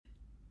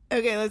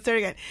Okay, let's start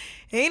again.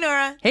 Hey,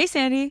 Nora. Hey,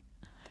 Sandy.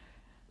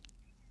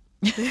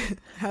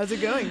 How's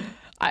it going?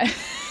 I'm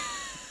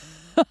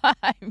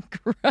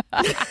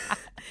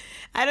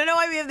I don't know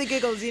why we have the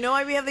giggles. You know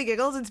why we have the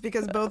giggles? It's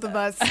because both of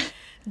us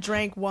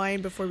drank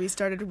wine before we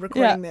started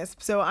recording this.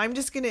 So I'm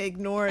just going to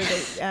ignore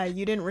that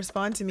you didn't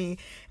respond to me.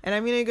 And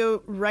I'm going to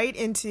go right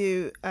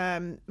into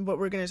what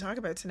we're going to talk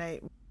about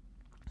tonight.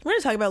 We're going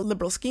to talk about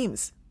liberal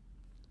schemes.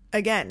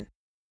 Again.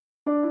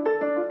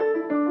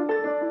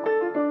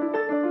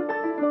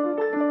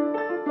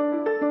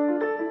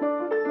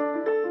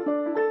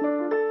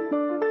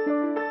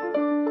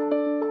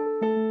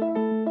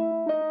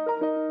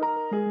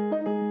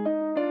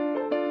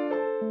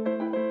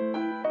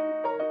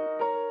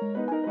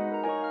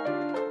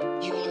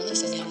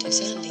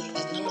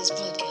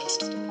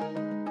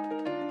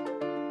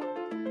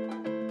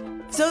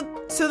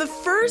 So the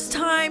first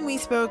time we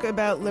spoke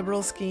about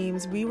liberal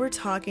schemes, we were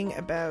talking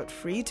about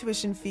free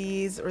tuition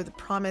fees, or the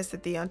promise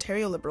that the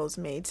Ontario Liberals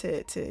made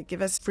to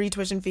give us free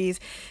tuition fees,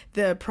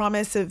 the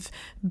promise of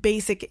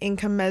basic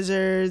income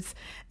measures,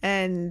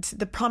 and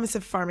the promise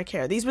of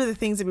pharmacare. These were the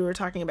things that we were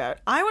talking about.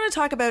 I want to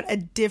talk about a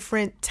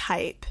different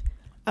type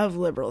of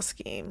liberal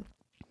scheme.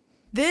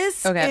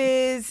 This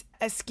is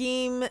a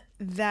scheme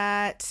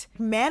that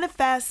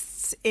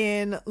manifests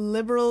in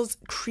liberals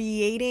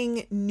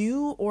creating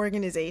new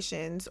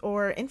organizations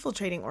or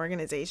infiltrating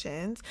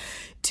organizations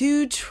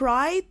to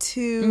try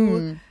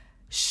to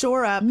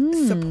shore up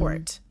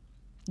support.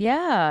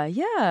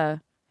 Yeah.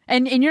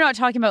 And you're not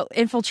talking about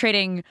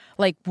infiltrating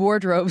like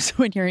wardrobes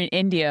when you're in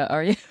India,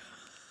 are you?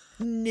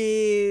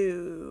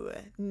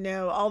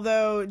 No.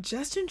 Although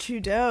Justin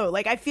Trudeau,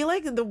 I feel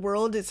like the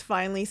world is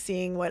finally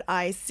seeing what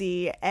I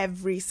see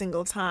every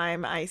single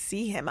time I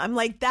see him. I'm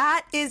like,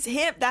 that is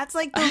him. That's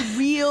like the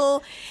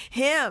real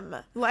him.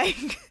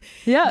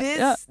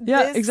 This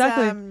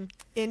exactly.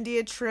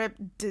 India trip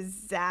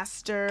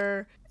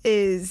disaster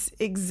is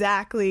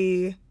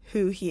exactly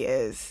who he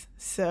is.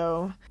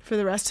 So for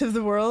the rest of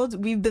the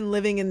world, we've been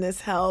living in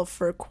this hell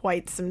for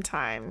quite some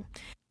time.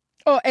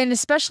 Oh, and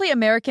especially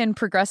American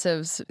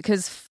progressives,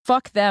 because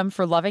fuck them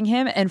for loving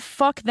him and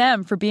fuck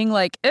them for being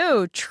like,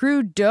 oh,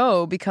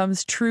 Trudeau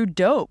becomes true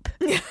dope.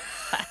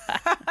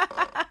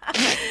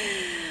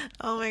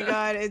 Oh my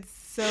God, it's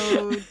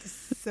so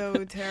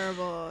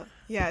terrible.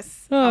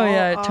 Yes. Oh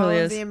yeah, it totally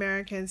is. All the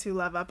Americans who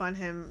love up on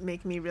him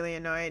make me really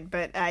annoyed,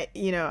 but I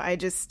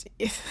just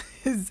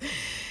his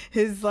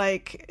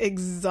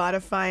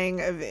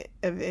exotifying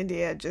of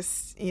India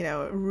just,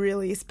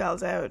 really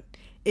spells out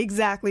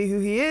exactly who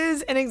he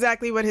is and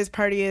exactly what his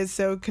party is.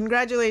 So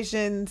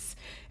congratulations,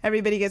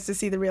 everybody gets to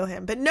see the real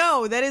him. But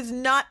no, that is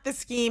not the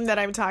scheme that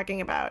I'm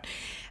talking about.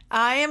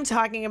 I am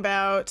talking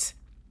about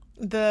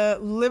the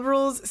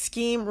Liberals'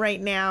 scheme right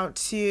now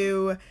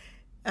to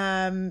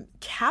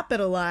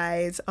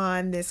capitalize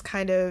on this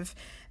kind of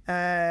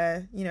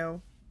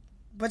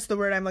what's the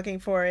word I'm looking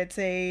for? It's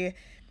a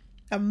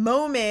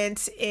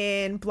moment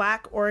in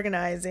Black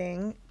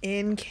organizing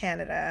in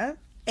Canada.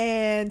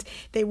 And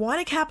they want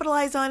to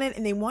capitalize on it,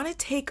 and they want to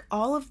take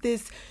all of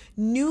this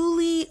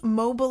newly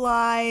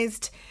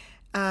mobilized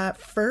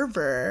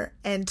fervor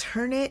and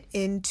turn it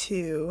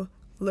into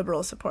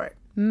liberal support.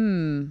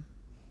 And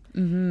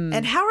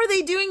how are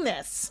they doing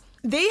this?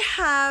 They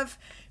have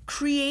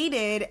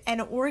created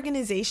an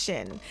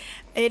organization.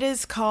 It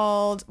is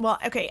called,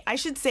 I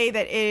should say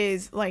that it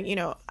is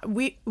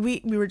we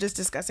were just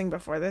discussing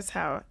before this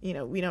how,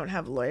 we don't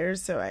have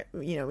lawyers. So,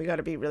 we got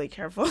to be really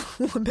careful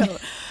about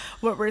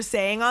what we're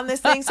saying on this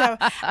thing. So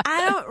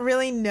I don't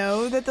really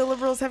know that the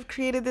Liberals have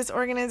created this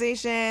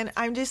organization.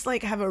 I'm just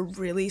have a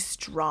really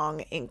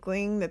strong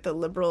inkling that the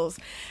Liberals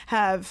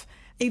have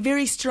a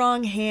very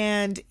strong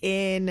hand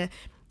in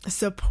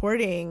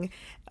supporting,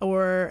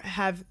 or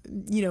have,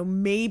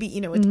 maybe,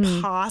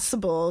 it's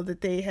possible that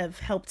they have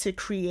helped to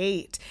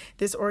create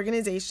this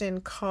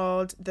organization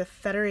called the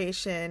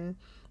Federation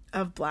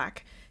of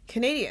Black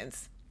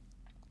Canadians.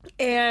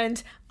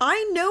 And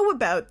I know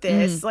about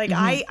this.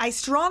 I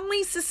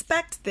strongly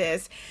suspect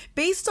this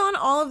based on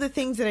all of the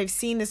things that I've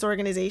seen this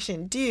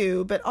organization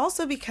do, but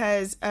also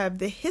because of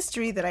the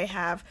history that I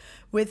have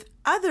with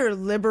other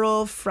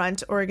liberal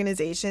front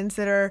organizations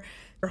that are,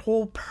 their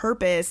whole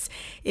purpose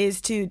is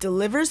to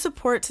deliver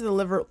support to the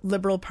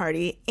Liberal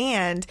Party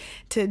and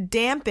to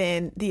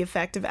dampen the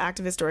effect of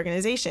activist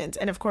organizations.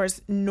 And of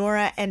course,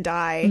 Nora and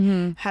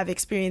I have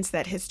experienced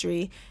that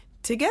history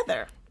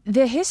together.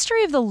 The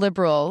history of the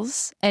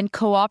Liberals and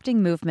co-opting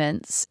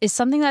movements is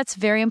something that's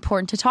very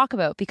important to talk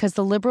about, because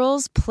the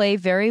Liberals play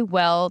very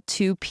well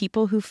to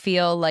people who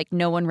feel like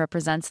no one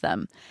represents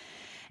them.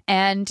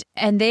 And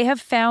they have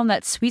found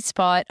that sweet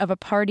spot of a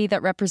party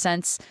that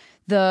represents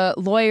the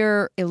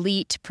lawyer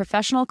elite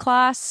professional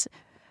class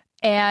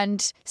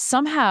and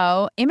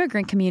somehow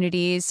immigrant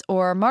communities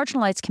or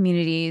marginalized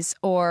communities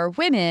or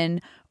women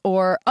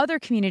or other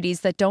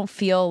communities that don't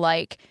feel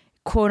like,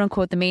 quote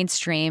unquote, the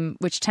mainstream,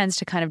 which tends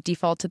to kind of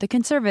default to the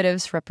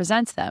conservatives,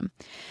 represents them.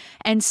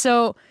 And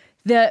so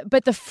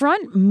the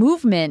front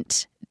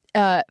movement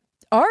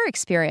our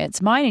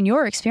experience, mine and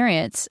your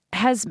experience,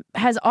 has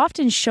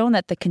often shown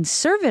that the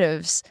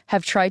conservatives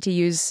have tried to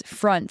use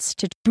fronts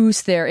to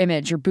boost their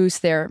image or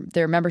boost their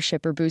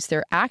membership or boost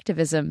their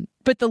activism.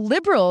 But the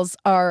liberals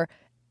are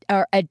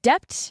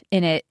adept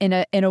in it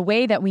in a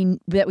way that we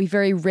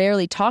very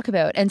rarely talk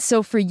about. And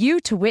so for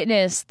you to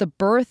witness the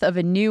birth of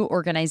a new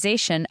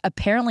organization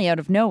apparently out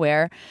of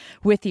nowhere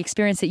with the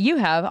experience that you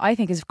have, I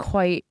think is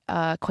quite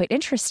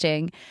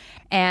interesting.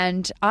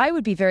 And I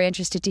would be very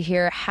interested to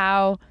hear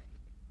how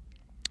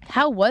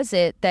was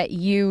it that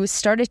you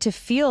started to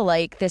feel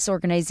like this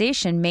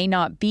organization may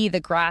not be the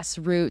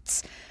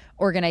grassroots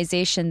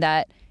organization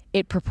that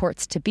it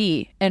purports to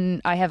be?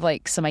 And I have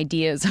like some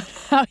ideas on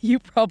how you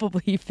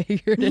probably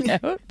figured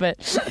it out,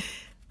 but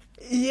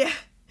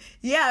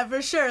yeah,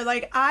 for sure.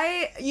 Like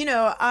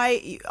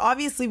I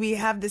obviously we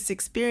have this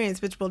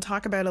experience, which we'll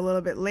talk about a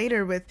little bit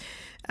later with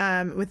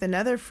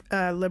another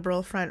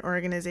liberal front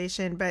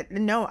organization. But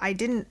no, I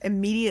didn't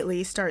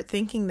immediately start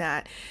thinking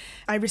that.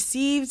 I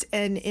received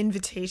an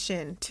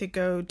invitation to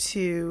go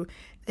to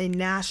a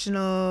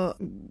national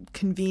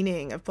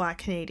convening of Black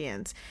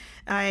Canadians.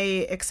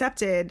 I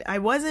accepted. I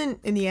wasn't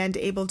in the end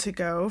able to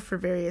go for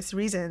various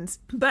reasons,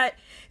 but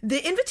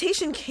the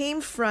invitation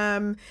came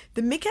from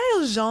the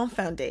Michael Jean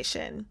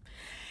Foundation.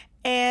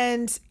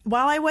 And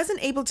while I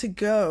wasn't able to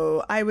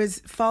go, I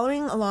was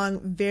following along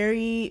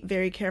very,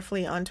 very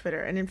carefully on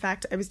Twitter. And in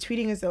fact, I was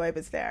tweeting as though I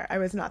was there. I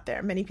was not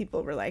there. Many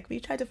people were like,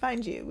 we tried to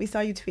find you. We saw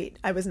you tweet.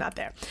 I was not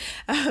there.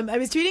 I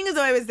was tweeting as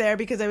though I was there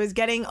because I was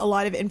getting a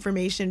lot of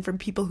information from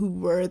people who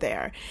were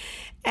there.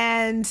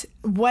 And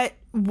what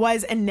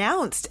was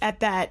announced at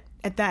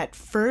that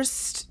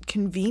first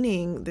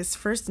convening, this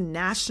first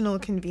national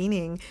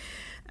convening,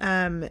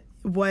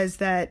 was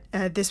that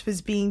this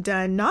was being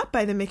done not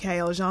by the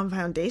Michael Jean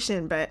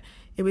Foundation, but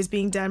it was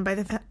being done by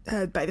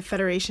the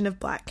Federation of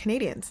Black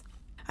Canadians.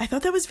 I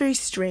thought that was very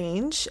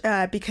strange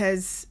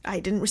because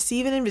I didn't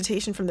receive an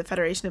invitation from the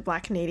Federation of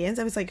Black Canadians.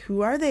 I was like,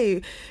 who are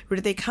they? Where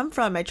did they come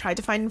from? I tried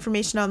to find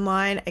information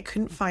online. I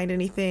couldn't find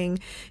anything,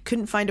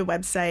 couldn't find a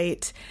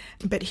website.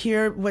 But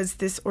here was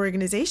this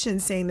organization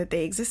saying that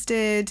they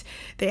existed.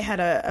 They had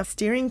a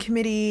steering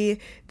committee.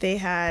 They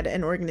had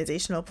an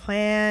organizational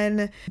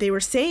plan. They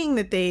were saying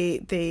that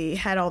they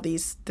had all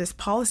this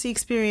policy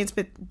experience,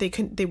 but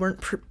they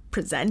weren't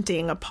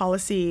presenting a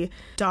policy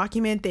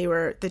document.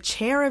 The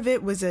chair of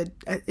it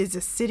is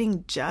a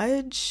sitting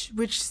judge,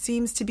 which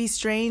seems to be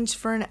strange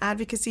for an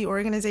advocacy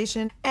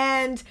organization.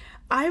 And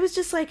I was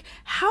just like,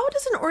 how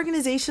does an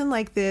organization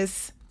like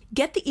this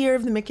get the ear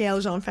of the Michael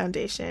Jean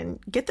Foundation,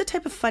 get the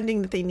type of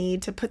funding that they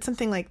need to put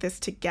something like this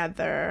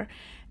together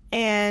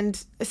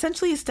and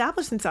essentially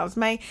establish themselves?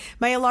 My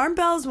alarm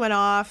bells went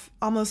off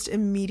almost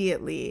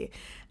immediately.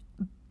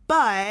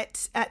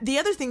 But the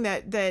other thing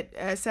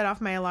that set off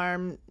my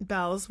alarm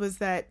bells was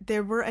that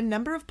there were a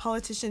number of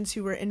politicians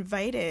who were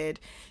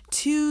invited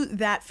to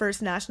that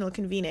first national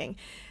convening.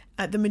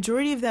 The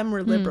majority of them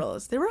were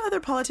liberals. There were other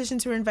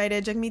politicians who were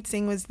invited. Jagmeet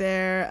Singh was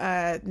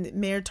there.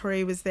 Mayor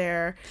Tory was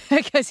there.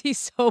 Because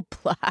he's so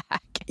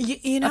black.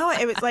 You know,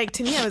 it was like,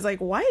 to me, I was like,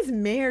 why is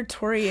Mayor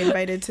Tory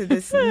invited to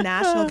this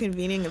national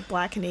convening of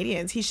Black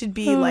Canadians? He should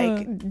be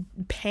like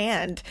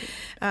panned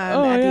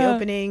the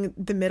opening,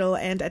 the middle,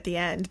 and at the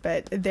end.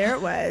 But there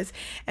it was.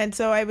 And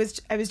so I was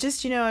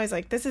just, I was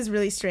like, this is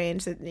really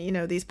strange that,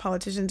 these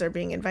politicians are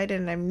being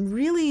invited. And I'm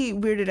really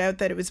weirded out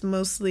that it was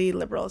mostly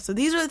liberals. So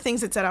these are the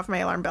things that set off my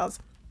alarm bells.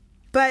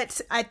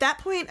 But at that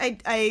point,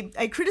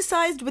 I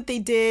criticized what they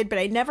did, but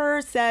I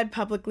never said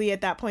publicly at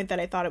that point that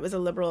I thought it was a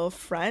liberal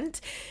front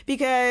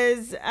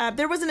because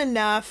there wasn't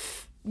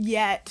enough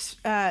yet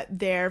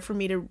there for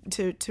me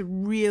to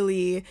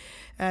really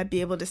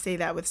be able to say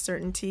that with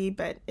certainty.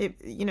 But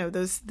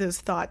those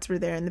thoughts were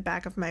there in the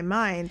back of my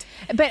mind.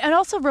 And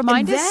also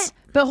remind us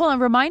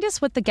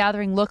what the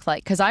gathering looked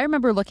like, because I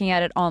remember looking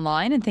at it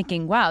online and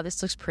thinking, wow,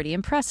 this looks pretty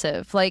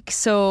impressive. Like,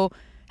 so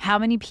how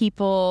many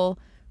people?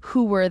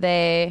 Who were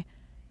they?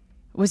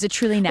 Was it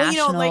truly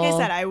national? Well, like I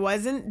said, I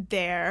wasn't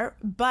there,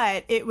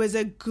 but it was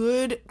a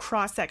good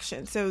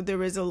cross-section. So there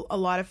was a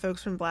lot of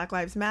folks from Black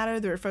Lives Matter.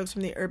 There were folks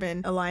from the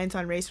Urban Alliance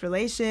on Race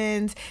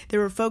Relations. There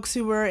were folks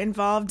who were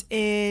involved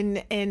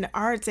in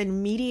arts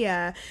and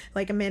media,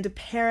 like Amanda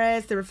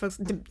Paris. There were folks,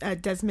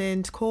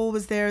 Desmond Cole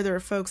was there. There were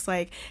folks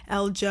like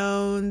Elle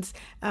Jones,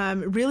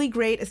 really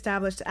great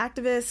established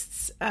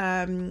activists,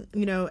 and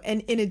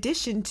in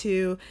addition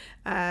to,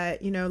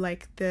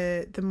 like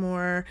the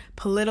more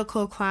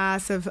political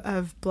class of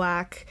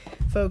Black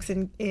folks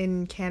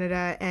in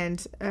Canada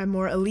and a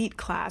more elite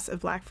class of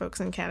Black folks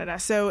in Canada.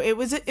 So it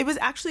was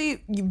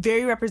actually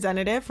very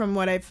representative from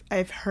what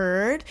I've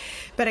heard.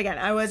 But again,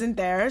 I wasn't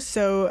there,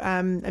 so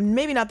I'm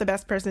maybe not the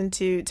best person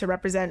to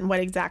represent what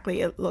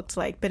exactly it looked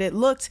like. But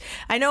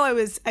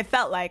I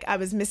felt like I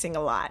was missing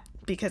a lot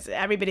because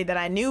everybody that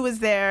I knew was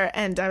there,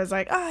 and I was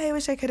like, oh, I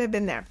wish I could have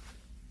been there.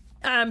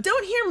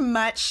 Don't hear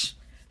much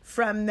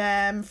from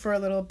them for a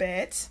little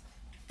bit.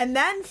 And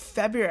then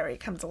February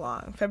comes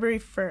along, February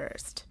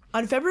 1st.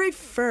 On February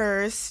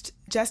 1st,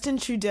 Justin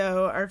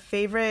Trudeau, our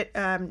favorite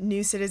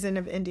new citizen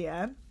of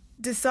India,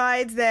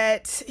 decides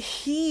that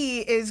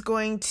he is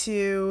going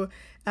to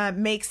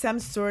make some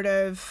sort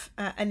of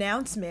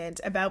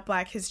announcement about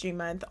Black History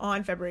Month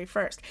on February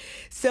 1st.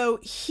 So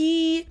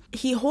he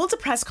holds a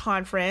press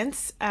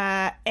conference,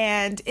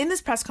 and in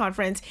this press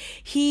conference,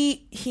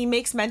 he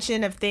makes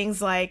mention of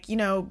things like,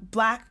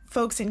 Black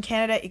folks in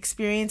Canada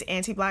experience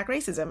anti-Black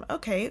racism.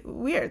 Okay,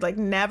 weird. Like,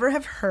 never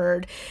have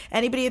heard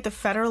anybody at the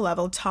federal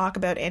level talk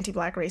about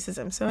anti-Black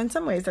racism. So in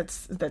some ways,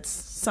 that's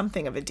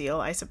something of a deal,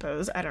 I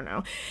suppose. I don't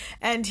know.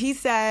 And he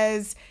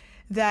says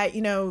that,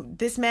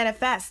 this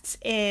manifests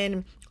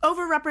in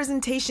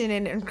overrepresentation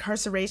and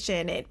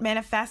incarceration. It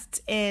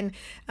manifests in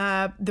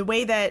the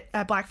way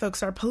that Black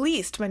folks are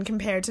policed when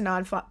compared to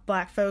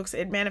non-Black folks.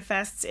 It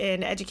manifests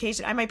in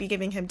education. I might be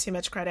giving him too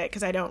much credit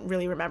because I don't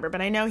really remember, but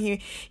I know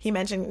he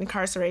mentioned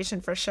incarceration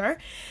for sure.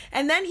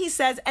 And then he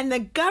says, and the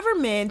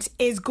government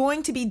is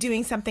going to be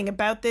doing something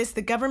about this.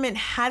 The government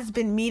has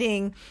been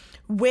meeting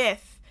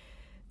with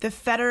the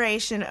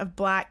Federation of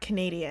Black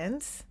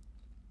Canadians.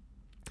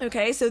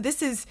 Okay, so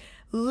this is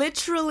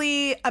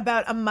literally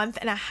about a month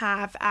and a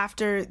half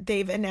after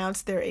they've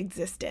announced their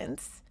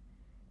existence.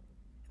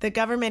 The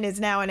government is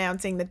now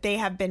announcing that they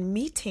have been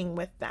meeting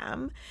with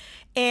them,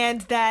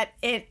 and that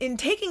in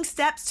taking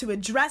steps to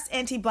address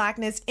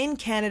anti-Blackness in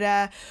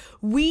Canada,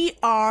 we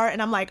are,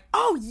 and I'm like,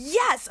 oh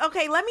yes,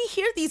 okay, let me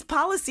hear these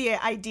policy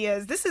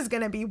ideas. This is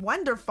going to be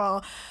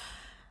wonderful.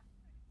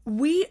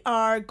 We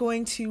are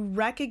going to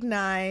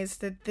recognize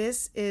that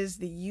this is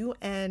the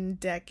UN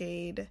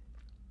decade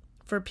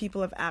for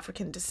people of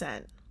African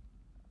descent.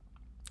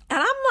 And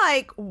I'm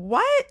like,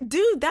 what?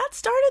 Dude, that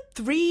started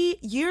 3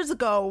 years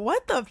ago.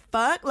 What the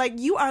fuck? Like,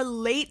 you are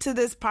late to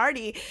this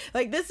party.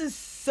 Like, this is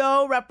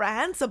so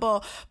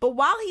reprehensible. But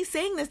while he's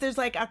saying this, there's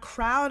like a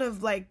crowd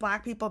of like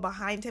Black people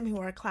behind him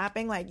who are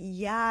clapping like,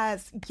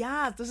 yes,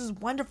 this is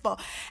wonderful.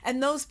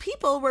 And those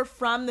people were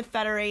from the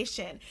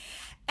Federation.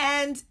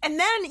 And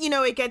then,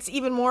 it gets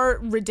even more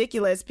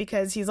ridiculous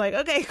because he's like,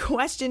 okay,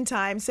 question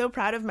time. So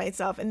proud of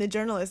myself. And the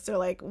journalists are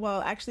like,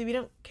 well, actually, we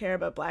don't care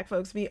about Black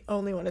folks. We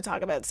only want to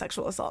talk about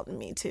sexual assault and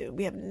Me Too.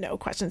 We have no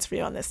questions for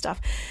you on this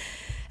stuff.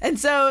 And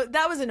so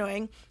that was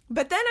annoying.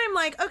 But then I'm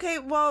like, okay,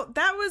 well,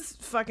 that was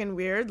fucking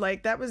weird.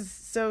 Like, that was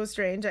so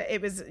strange.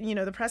 It was,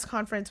 the press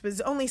conference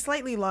was only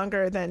slightly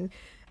longer than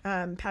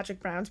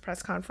Patrick Brown's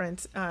press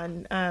conference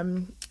on,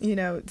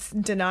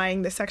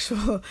 denying the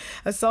sexual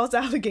assault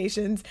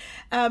allegations.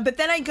 But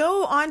then I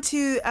go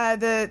onto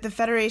the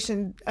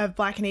Federation of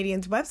Black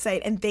Canadians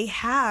website, and they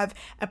have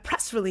a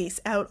press release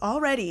out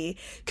already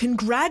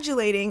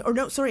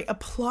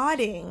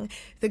applauding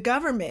the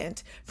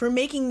government for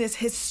making this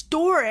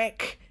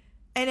historic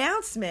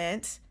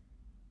announcement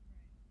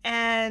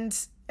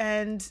and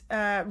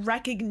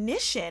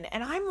recognition.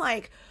 And I'm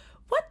like,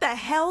 what the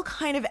hell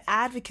kind of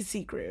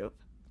advocacy group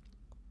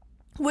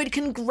would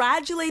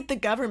congratulate the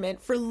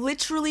government for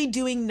literally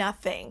doing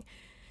nothing,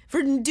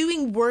 for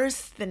doing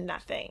worse than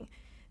nothing?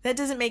 That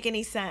doesn't make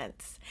any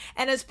sense.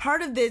 And as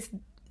part of this,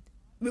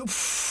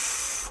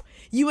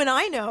 you and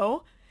I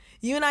know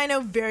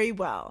very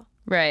well.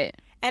 Right.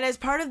 And as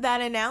part of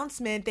that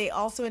announcement, they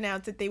also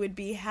announced that they would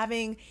be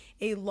having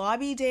a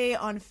lobby day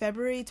on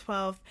February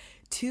 12th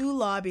to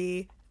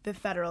lobby the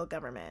federal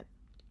government.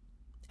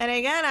 And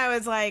again, I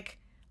was like,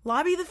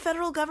 lobby the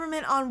federal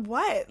government on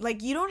what?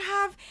 Like, you don't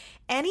have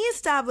any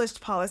established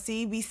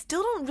policy. We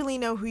still don't really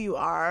know who you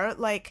are.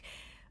 Like,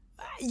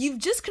 you've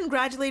just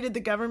congratulated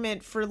the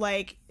government for,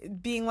 like,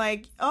 being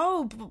like,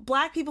 oh,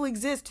 Black people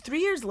exist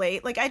 3 years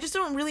late. Like, I just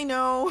don't really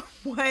know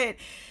what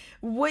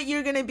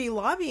you're going to be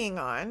lobbying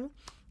on.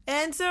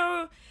 And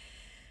so,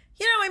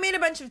 I made a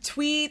bunch of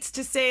tweets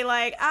to say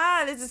like,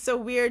 this is so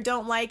weird,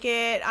 don't like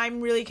it.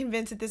 I'm really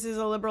convinced that this is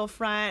a liberal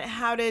front.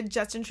 How did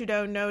Justin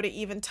Trudeau know to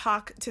even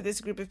talk to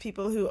this group of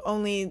people who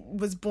only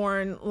was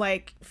born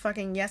like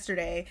fucking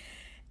yesterday?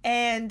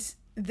 And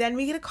then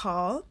we get a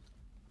call.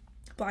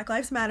 Black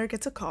Lives Matter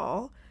gets a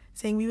call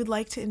saying we would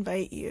like to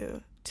invite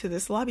you to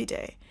this lobby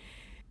day,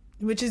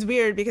 which is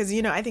weird because,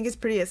 I think it's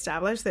pretty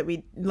established that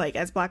we, like,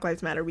 as Black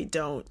Lives Matter, we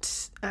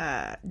don't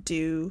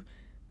do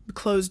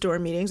closed door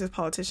meetings with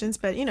politicians.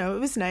 But, it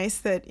was nice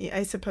that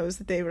I suppose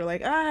that they were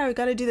like, we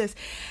got to do this.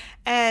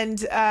 And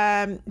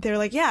they were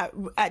like, yeah,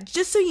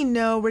 just so you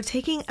know, we're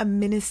taking a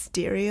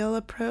ministerial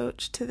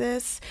approach to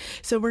this.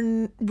 So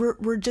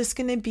we're just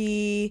going to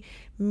be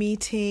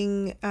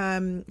meeting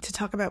to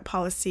talk about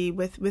policy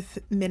with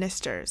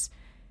ministers.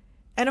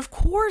 And of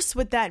course,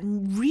 what that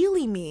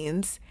really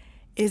means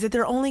is that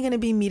they're only going to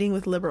be meeting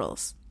with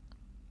liberals.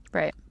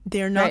 Right.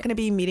 They're not going to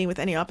be meeting with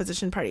any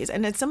opposition parties.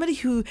 And as somebody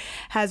who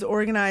has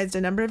organized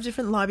a number of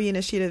different lobby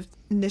initiatives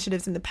in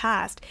the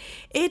past,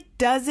 it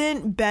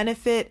doesn't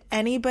benefit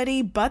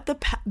anybody but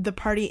the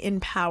party in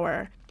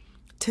power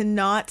to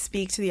not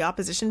speak to the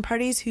opposition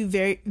parties who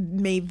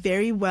may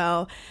very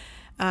well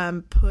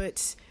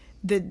put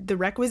the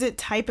requisite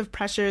type of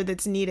pressure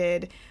that's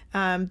needed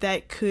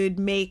that could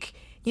make,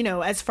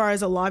 as far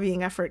as a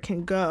lobbying effort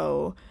can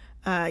go,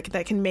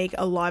 that can make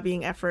a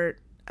lobbying effort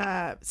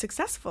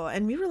successful.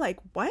 And we were like,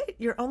 what?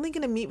 You're only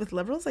going to meet with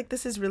liberals? Like,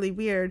 this is really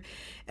weird.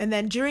 And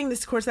then during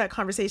this course of that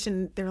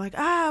conversation, they were like,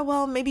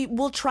 well, maybe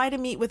we'll try to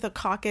meet with a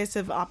caucus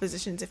of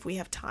oppositions if we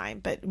have time.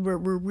 But we're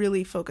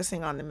really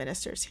focusing on the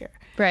ministers here.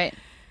 Right.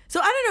 So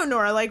I don't know,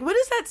 Nora, like, what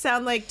does that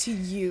sound like to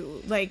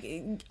you? Like,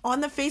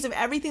 on the face of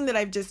everything that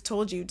I've just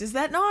told you, does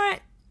that not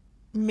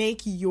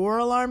make your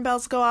alarm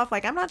bells go off?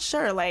 Like, I'm not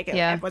sure. Like,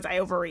 was I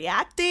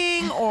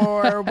overreacting,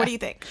 or what do you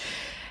think?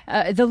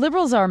 The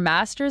Liberals are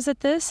masters at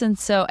this, and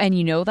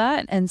you know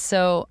that, and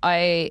so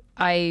I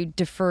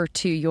defer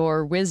to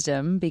your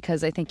wisdom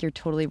because I think you're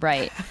totally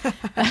right.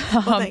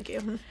 Well, thank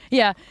you.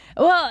 Yeah.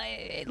 Well,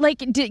 like,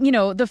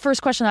 the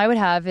first question I would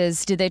have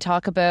is, did they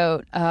talk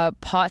about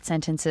pot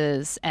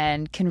sentences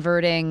and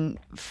converting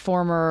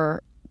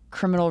former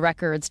criminal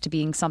records to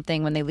being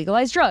something when they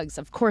legalized drugs?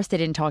 Of course they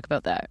didn't talk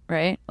about that,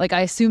 right? Like,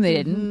 I assume they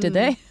didn't. Did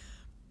they?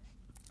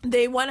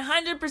 They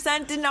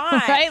 100% did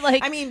not. Right?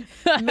 Like, I mean,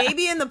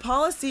 maybe in the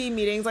policy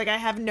meetings, like, I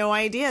have no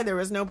idea. There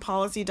was no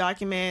policy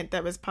document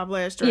that was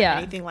published or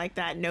anything like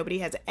that. Nobody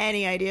has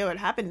any idea what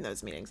happened in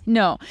those meetings.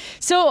 No.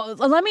 So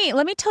let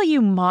me tell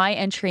you my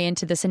entry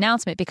into this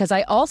announcement, because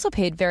I also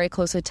paid very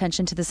close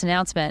attention to this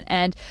announcement.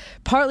 And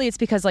partly it's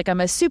because, like,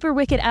 I'm a super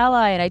wicked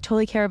ally and I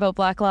totally care about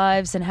Black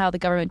lives and how the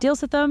government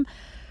deals with them.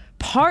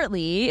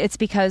 Partly it's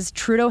because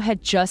Trudeau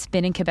had just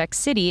been in Quebec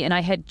City and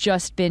I had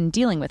just been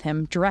dealing with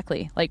him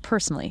directly, like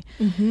personally.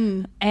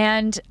 Mm-hmm.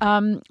 And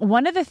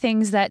one of the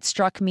things that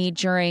struck me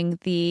during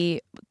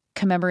the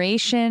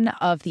commemoration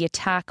of the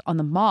attack on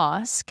the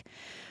mosque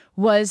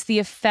was the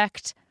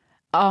effect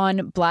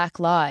on Black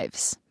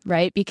lives,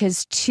 right?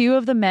 Because 2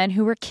 of the men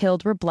who were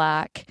killed were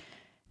Black,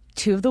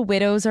 2 of the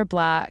widows are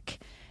Black,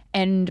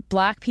 and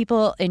Black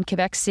people in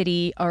Quebec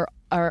City are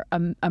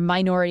a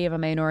minority of a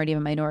minority of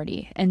a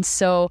minority. And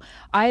so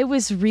I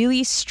was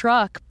really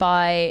struck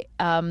by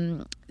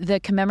the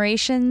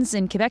commemorations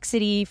in Quebec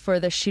City for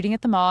the shooting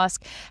at the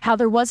mosque, how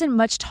there wasn't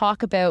much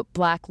talk about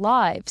Black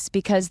lives,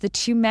 because the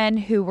 2 men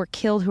who were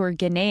killed, who were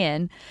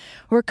Ghanaian,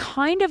 were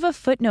kind of a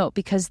footnote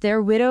because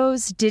their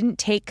widows didn't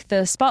take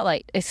the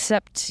spotlight,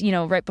 except,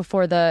 right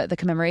before the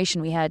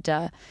commemoration, we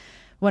had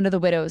one of the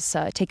widows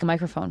take a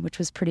microphone, which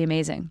was pretty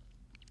amazing.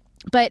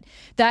 But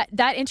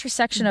that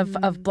intersection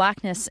of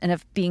Blackness and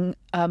of being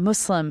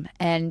Muslim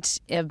and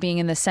of being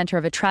in the center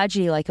of a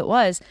tragedy like it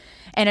was,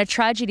 and a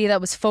tragedy that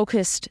was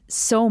focused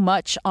so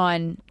much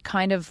on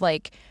kind of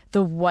like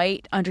the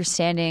white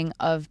understanding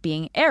of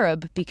being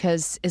Arab,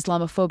 because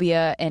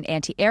Islamophobia and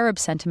anti-Arab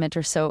sentiment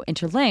are so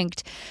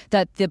interlinked,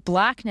 that the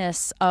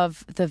Blackness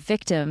of the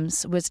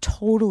victims was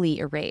totally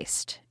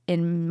erased,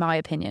 in my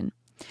opinion.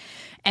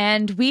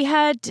 And we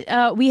had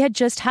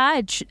just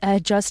had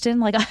Justin.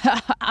 Like,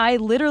 I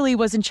literally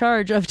was in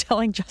charge of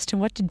telling Justin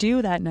what to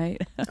do that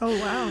night. Oh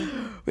wow!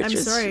 I'm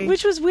sorry.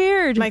 Which was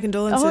weird. My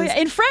condolences. Oh, yeah,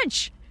 in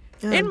French,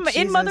 oh, in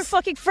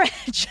motherfucking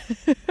French.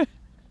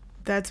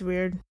 That's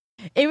weird.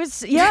 It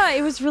was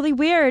really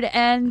weird,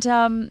 and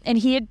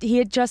he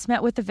had just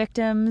met with the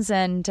victims,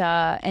 and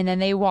then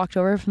they walked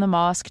over from the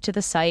mosque to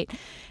the site.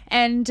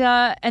 And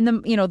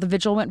the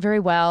vigil went very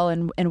well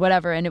and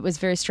whatever. And it was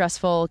very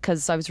stressful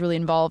because I was really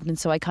involved. And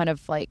so I kind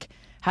of like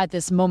had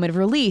this moment of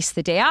release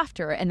the day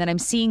after. And then I'm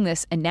seeing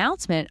this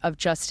announcement of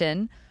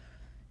Justin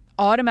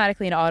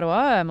automatically in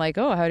Ottawa. I'm like,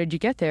 oh, how did you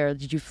get there?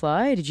 Did you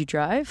fly? Did you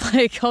drive?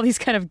 Like all these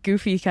kind of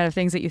goofy kind of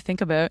things that you think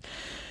about.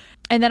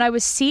 And then I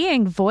was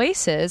seeing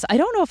voices. I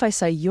don't know if I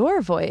saw your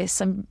voice.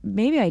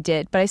 Maybe I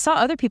did. But I saw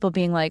other people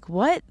being like,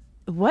 what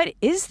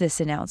is this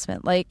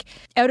announcement? Like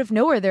out of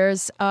nowhere,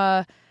 there's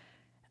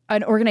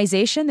an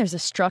organization, there's a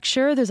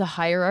structure, there's a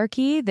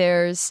hierarchy,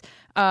 there's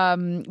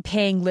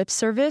paying lip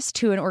service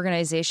to an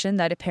organization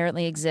that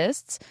apparently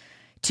exists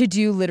to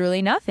do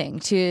literally nothing,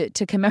 to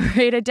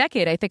commemorate a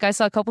decade. I think I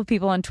saw a couple of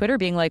people on Twitter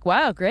being like,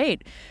 wow,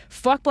 great.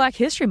 Fuck Black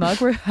History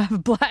Month. We have a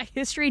Black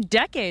History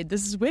decade.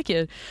 This is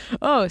wicked.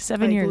 Oh,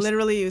 7 years.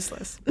 Literally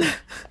useless.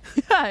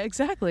 Yeah,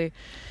 exactly.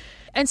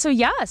 And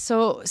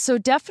so, so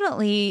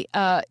definitely,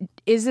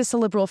 is this a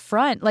liberal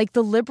front? Like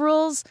the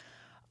Liberals,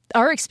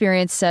 our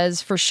experience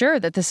says for sure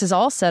that this is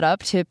all set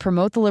up to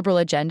promote the liberal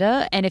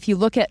agenda. And if you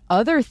look at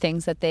other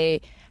things that they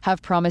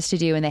have promised to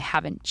do and they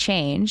haven't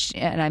changed,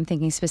 and I'm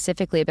thinking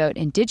specifically about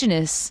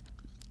Indigenous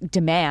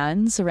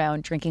demands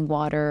around drinking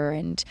water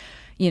and,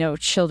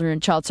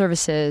 child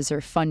services or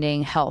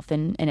funding health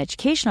and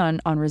education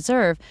on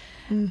reserve,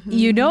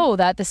 you know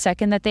that the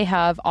second that they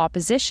have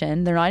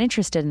opposition, they're not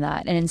interested in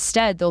that. And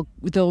instead,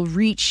 they'll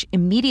reach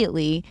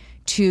immediately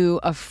to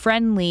a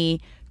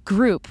friendly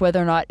group,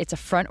 whether or not it's a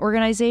front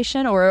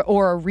organization or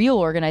a real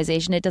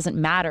organization. It doesn't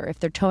matter. If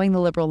they're towing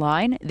the liberal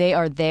line, they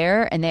are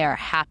there and they are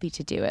happy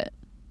to do it.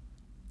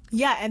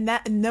 Yeah,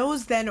 and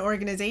those then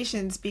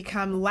organizations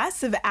become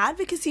less of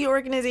advocacy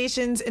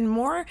organizations and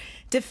more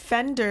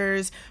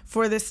defenders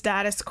for the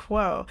status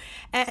quo.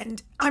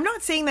 And I'm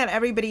not saying that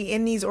everybody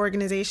in these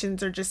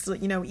organizations are just,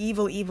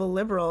 evil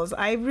liberals.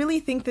 I really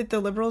think that the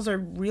liberals are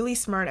really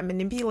smart at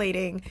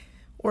manipulating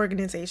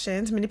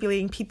organizations,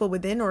 manipulating people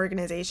within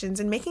organizations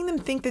and making them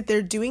think that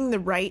they're doing the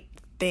right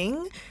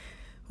thing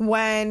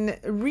when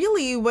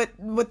really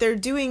what they're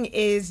doing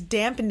is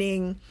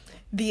dampening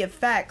the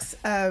effects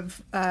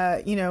of,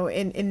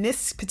 in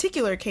this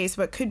particular case,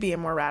 what could be a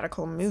more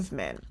radical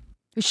movement.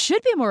 It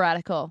should be more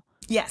radical.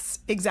 Yes,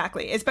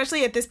 exactly.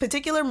 Especially at this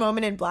particular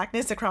moment in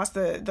Blackness across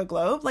the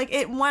globe. Like,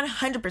 it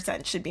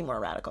 100% should be more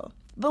radical.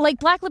 But, like,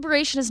 Black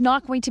liberation is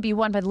not going to be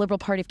won by the Liberal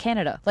Party of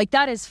Canada. Like,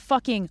 that is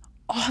fucking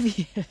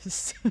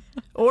obvious.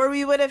 Or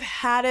we would have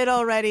had it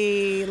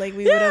already. Like,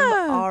 we would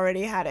have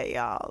already had it,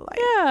 y'all. Like,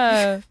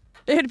 yeah.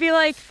 It'd be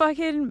like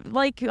fucking,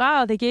 like,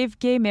 wow, they gave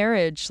gay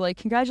marriage. Like,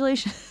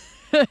 congratulations.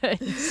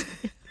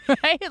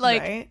 Right?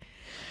 Like, right?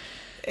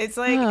 It's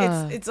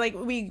like it's like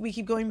we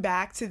keep going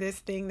back to this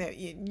thing that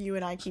you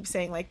and I keep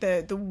saying, like,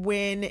 the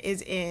win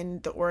is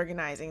in the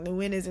organizing, the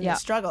win is in the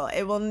struggle.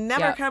 It will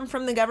never come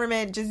from the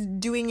government just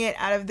doing it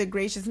out of the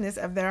graciousness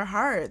of their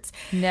hearts.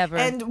 Never.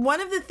 And one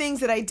of the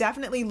things that I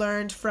definitely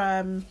learned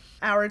from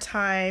our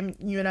time,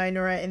 you and I,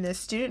 Nora, in this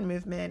student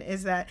movement,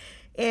 is that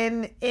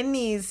in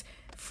these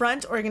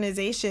front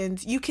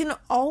organizations, you can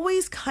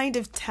always kind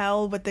of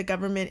tell what the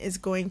government is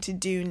going to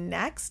do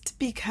next,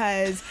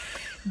 because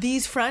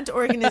these front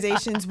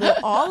organizations will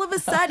all of a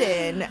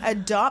sudden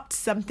adopt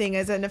something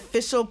as an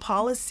official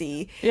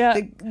policy,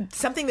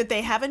 something that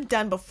they haven't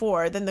done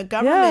before. Then the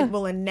government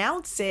will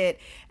announce it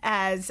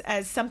as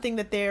something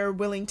that they're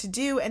willing to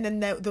do, and then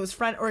those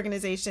front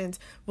organizations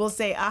will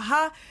say,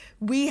 aha,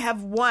 we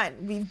have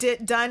won.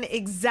 We've done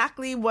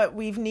exactly what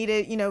we've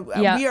needed.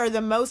 We are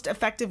the most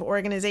effective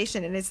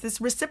organization. And it's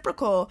this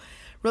reciprocal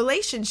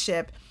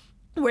relationship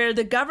where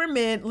the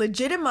government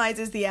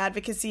legitimizes the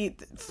advocacy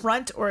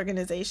front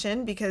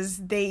organization because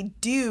they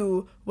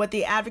do what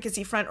the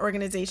advocacy front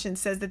organization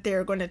says that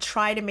they're going to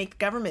try to make the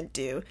government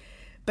do.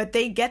 But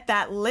they get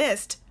that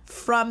list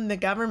from the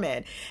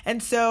government.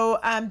 And so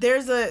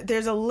there's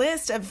a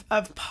list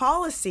of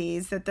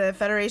policies that the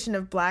Federation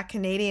of Black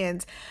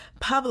Canadians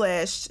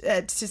published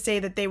to say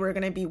that they were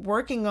going to be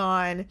working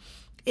on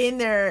in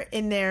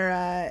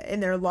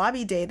their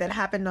lobby day that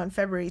happened on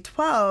February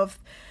 12th.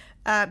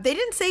 They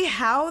didn't say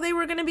how they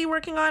were going to be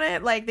working on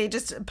it. Like, they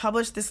just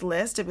published this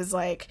list. It was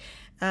like,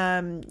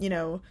 I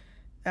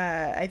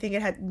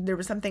think there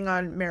was something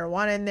on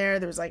marijuana in there.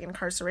 There was like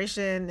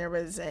incarceration. There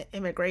was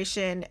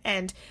immigration.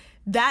 And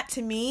that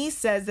to me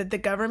says that the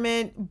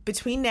government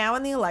between now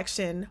and the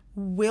election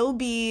will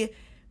be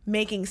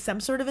making some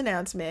sort of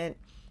announcement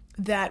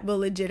that will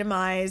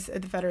legitimize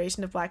the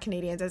Federation of Black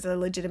Canadians as a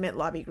legitimate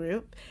lobby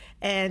group.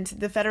 And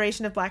the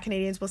Federation of Black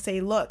Canadians will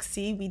say, look,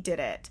 see, we did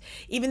it.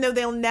 Even though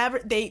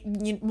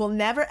you will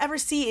never ever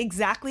see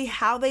exactly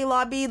how they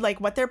lobbied,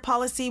 like what their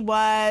policy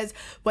was,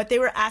 what they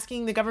were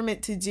asking the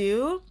government to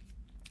do.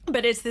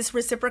 But it's this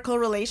reciprocal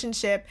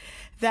relationship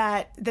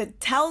that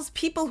tells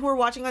people who are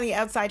watching on the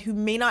outside who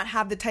may not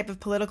have the type of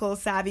political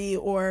savvy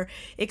or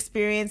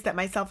experience that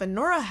myself and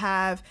Nora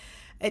have.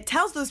 It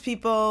tells those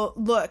people,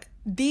 look,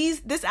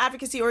 this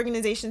advocacy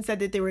organization said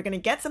that they were going to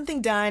get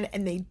something done,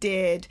 and they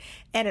did.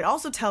 And it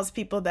also tells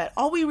people that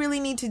all we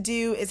really need to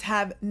do is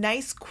have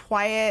nice,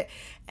 quiet,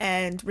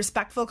 and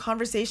respectful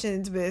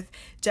conversations with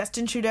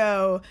Justin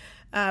Trudeau,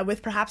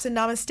 with perhaps a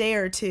namaste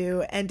or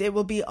two, and it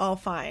will be all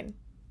fine.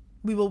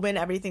 We will win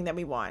everything that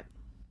we want.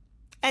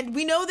 And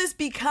we know this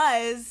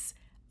because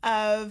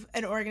of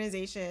an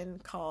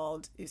organization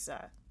called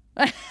USA.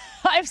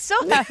 I'm so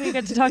happy we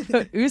get to talk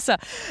about USA.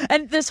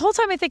 And this whole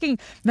time I'm thinking,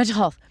 mental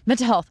health.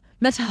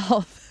 I'm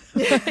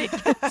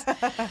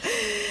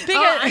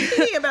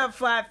thinking about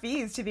flat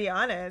fees, to be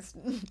honest.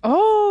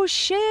 Oh,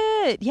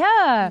 shit.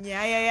 Yeah.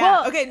 Yeah.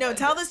 Well, okay, no,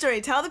 tell the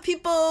story. Tell the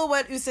people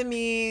what USA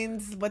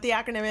means, what the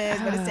acronym is,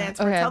 what it stands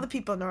for. Okay. Tell the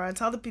people, Nora.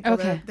 Tell the people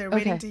that they're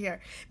waiting to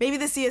hear. Maybe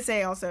the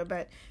CSA also,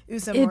 but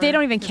USA more. They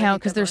don't even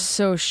count because they're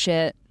so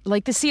shit.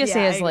 Like, the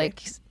CSA is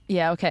like...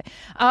 Yeah, okay.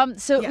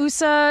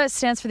 USA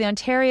stands for the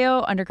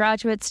Ontario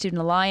Undergraduate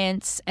Student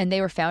Alliance, and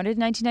they were founded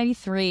in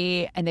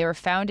 1993, and they were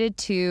founded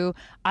to,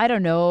 I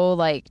don't know,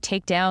 like,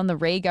 take down the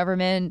Ray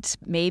government,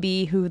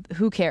 maybe, who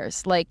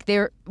cares? Like,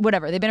 they've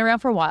been around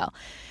for a while.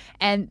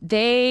 And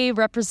they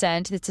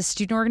represent, it's a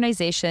student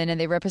organization, and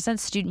they represent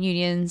student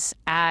unions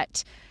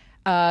at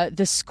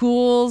the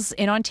schools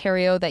in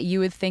Ontario that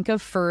you would think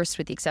of first,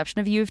 with the exception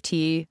of U of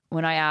T,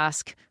 when I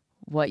ask,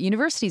 what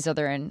universities are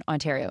there in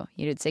Ontario?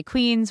 You'd say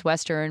Queen's,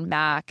 Western,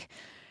 Mac,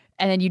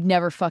 and then you'd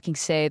never fucking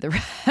say the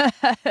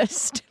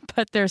rest.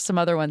 But there's some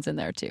other ones in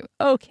there too.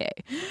 Okay.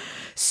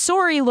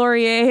 Sorry,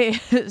 Laurier.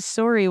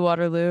 Sorry,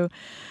 Waterloo.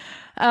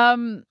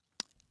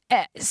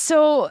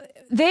 So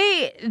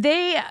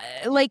they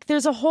like,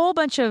 there's a whole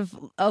bunch of,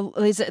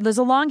 there's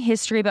a long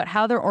history about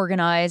how they're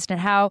organized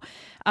and how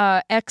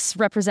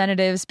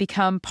ex-representatives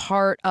become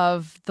part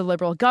of the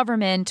Liberal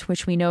government,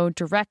 which we know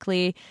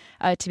directly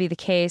to be the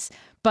case.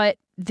 But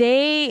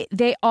they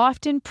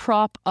often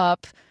prop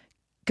up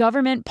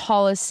government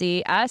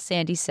policy, as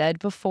Sandy said,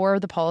 before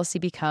the policy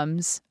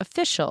becomes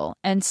official.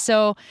 And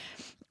so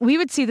we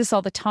would see this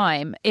all the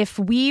time. If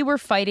we were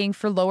fighting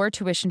for lower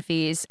tuition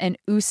fees and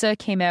USA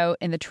came out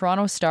in the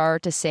Toronto Star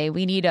to say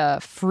we need a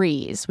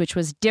freeze, which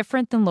was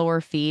different than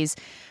lower fees,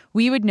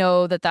 we would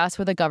know that that's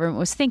what the government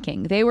was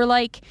thinking. They were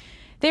like,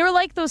 They were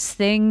like those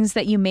things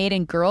that you made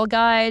in Girl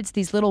Guides,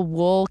 these little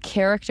wool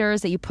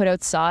characters that you put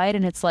outside.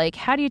 And it's like,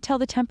 how do you tell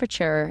the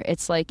temperature?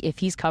 It's like, if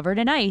he's covered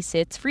in ice,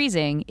 it's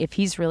freezing. If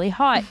he's really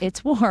hot,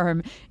 it's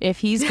warm. If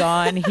he's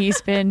gone,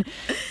 he's been,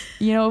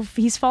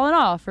 he's fallen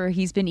off or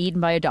he's been eaten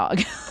by a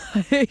dog.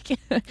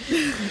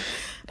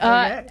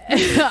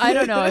 I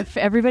don't know if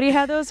everybody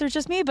had those or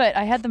just me, but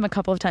I had them a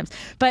couple of times.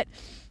 But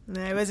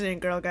no, I wasn't in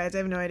Girl Guides. I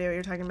have no idea what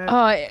you're talking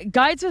about.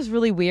 Guides was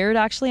really weird,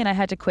 actually, and I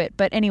had to quit.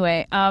 But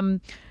anyway, you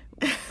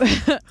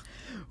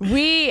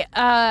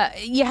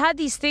had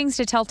these things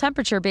to tell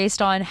temperature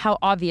based on how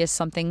obvious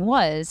something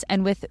was.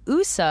 And with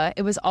USA,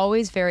 it was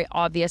always very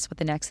obvious what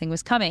the next thing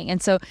was coming.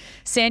 And so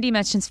Sandy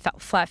mentions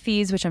flat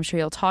fees, which I'm sure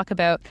you'll talk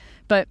about.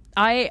 But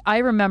I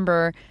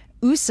remember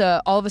USA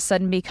all of a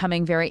sudden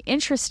becoming very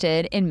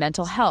interested in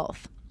mental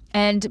health.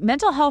 And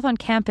mental health on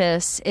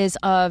campus is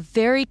a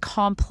very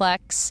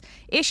complex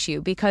issue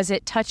because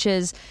it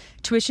touches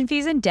tuition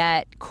fees and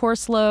debt,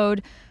 course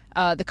load,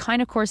 the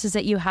kind of courses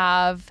that you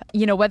have,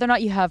 whether or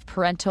not you have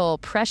parental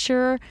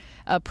pressure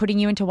putting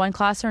you into one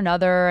class or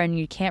another and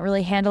you can't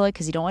really handle it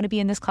because you don't want to be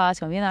in this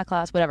class, you want to be in that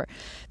class, whatever.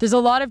 There's a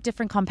lot of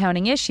different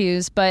compounding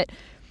issues, but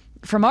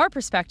from our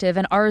perspective,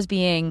 and ours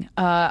being,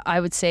 I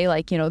would say,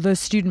 the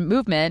student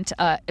movement,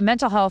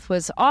 mental health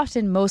was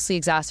often mostly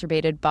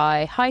exacerbated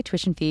by high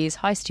tuition fees,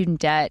 high student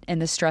debt,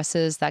 and the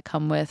stresses that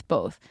come with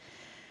both.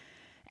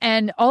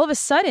 And all of a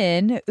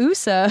sudden,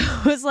 USA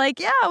was like,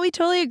 yeah, we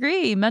totally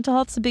agree. Mental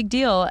health's a big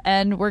deal.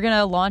 And we're going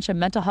to launch a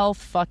mental health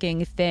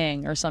fucking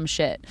thing or some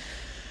shit.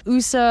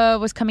 USA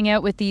was coming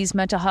out with these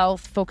mental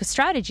health focused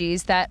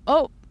strategies that,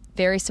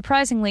 very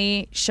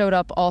surprisingly, showed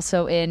up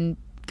also in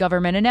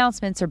government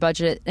announcements or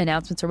budget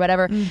announcements or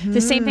whatever. Mm-hmm.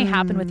 The same thing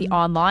happened with the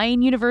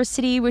online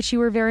university, which you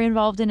were very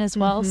involved in as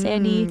well,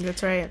 Sandy.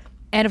 That's right.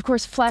 And of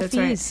course, flat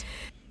fees. Right.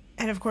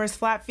 And of course,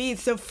 flat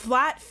fees. So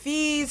flat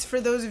fees, for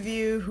those of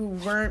you who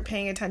weren't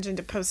paying attention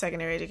to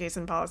post-secondary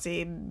education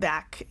policy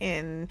back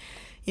in,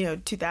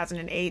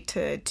 2008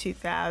 to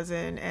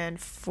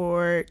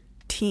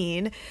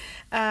 2014,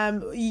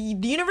 the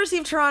University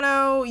of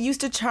Toronto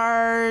used to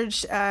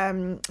charge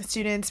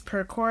students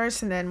per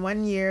course, and then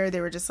one year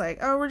they were just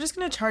like, we're just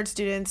going to charge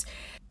students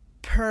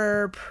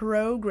per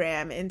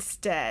program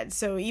instead.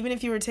 So even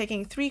if you were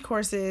taking 3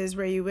 courses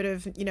where you would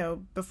have,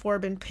 before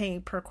been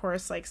paying per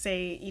course, like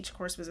say each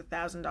course was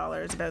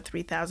 $1,000, about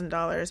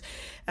 $3,000,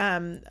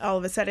 all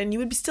of a sudden you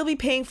would still be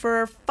paying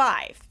for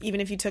 5,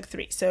 even if you took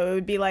 3. So it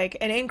would be like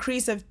an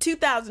increase of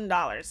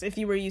 $2,000 if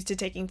you were used to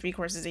taking 3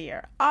 courses a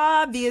year.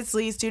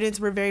 Obviously, students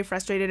were very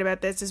frustrated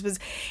about this. This was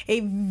a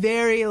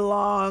very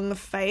long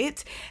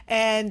fight.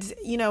 And,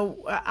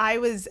 I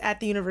was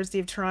at the University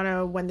of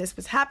Toronto when this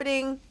was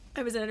happening.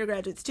 I was an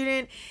undergraduate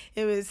student.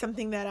 It was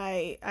something that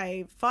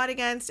I fought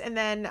against. And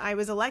then I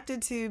was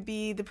elected to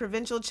be the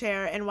provincial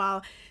chair. And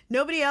while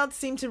nobody else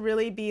seemed to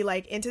really be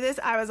into this,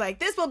 I was like,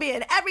 this will be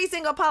in every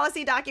single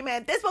policy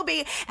document. This will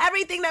be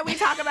everything that we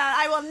talk about.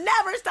 I will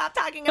never stop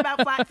talking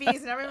about flat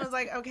fees. And everyone was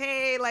like,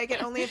 okay,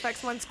 it only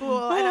affects one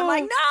school. And I'm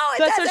like, no, it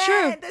doesn't. So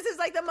true. This is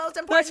the most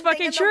important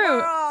thing in the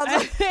world.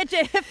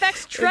 It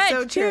affects Trent,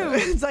 so too.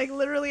 It's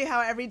literally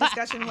how every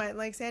discussion went.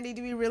 Sandy,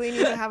 do we really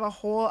need to have a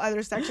whole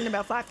other section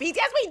about flat fees?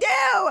 Yes, we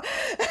do.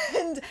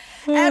 And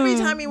every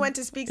time we went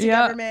to speak to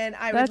government,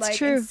 I would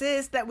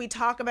insist that we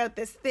talk about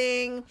this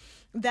thing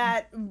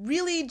that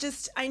really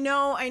just, I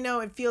know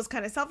it feels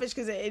kind of selfish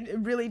because it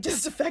really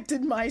just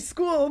affected my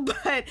school,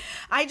 but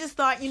I just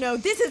thought,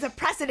 this is a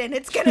precedent.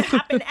 It's going to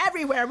happen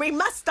everywhere. We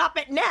must stop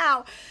it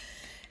now.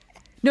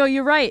 No,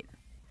 you're right.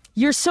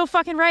 You're so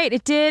fucking right.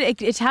 It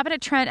did. It happened at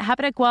Trent. It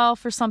happened at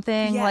Guelph or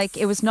something. Yes.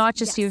 It was not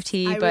just U of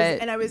T,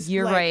 I was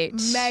you're right.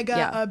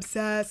 Mega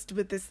obsessed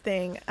with this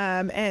thing.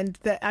 And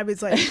that I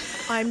was like,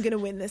 I'm going to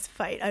win this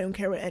fight. I don't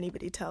care what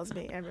anybody tells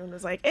me. Everyone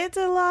was like, it's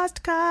a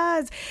lost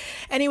cause.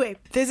 Anyway,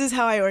 this is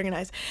how I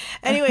organize.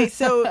 Anyway,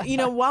 so,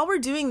 while we're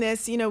doing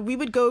this, we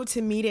would go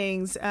to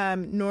meetings,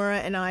 Nora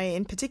and I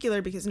in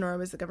particular, because Nora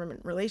was the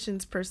government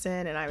relations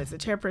person and I was the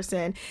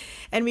chairperson.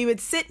 And we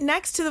would sit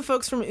next to the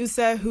folks from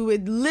USA who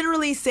would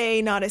literally say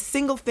not a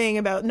single thing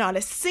about not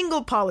a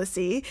single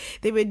policy.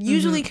 They would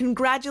usually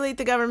congratulate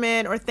the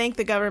government or thank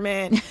the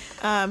government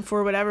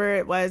for whatever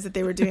it was that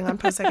they were doing on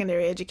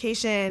post-secondary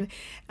education.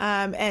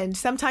 And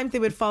sometimes they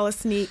would fall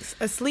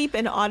asleep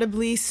and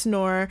audibly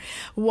snore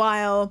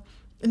while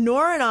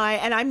Nora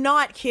and I'm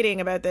not kidding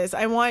about this.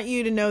 I want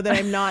you to know that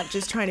I'm not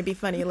just trying to be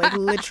funny.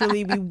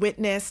 Literally, we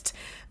witnessed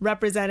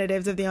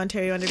representatives of the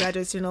Ontario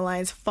Undergraduate Student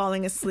Alliance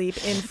falling asleep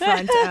in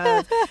front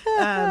of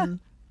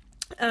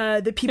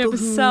the people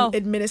who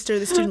administer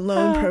the student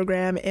loan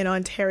program in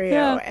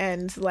Ontario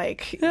and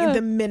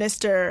the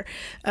Minister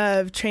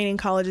of Training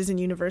Colleges and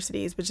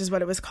Universities, which is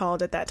what it was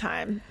called at that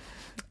time.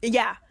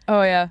 Yeah.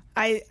 Oh, yeah.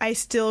 I'm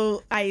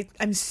so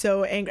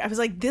angry. I was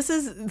like, this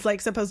is like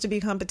supposed to be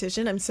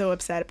competition. I'm so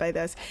upset by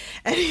this.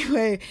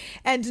 Anyway,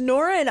 and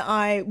Nora and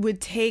I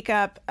would take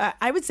up,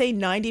 I would say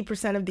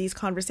 90% of these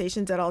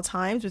conversations at all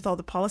times with all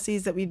the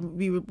policies that we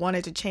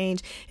wanted to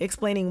change,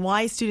 explaining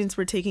why students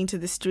were taking to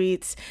the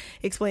streets,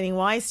 explaining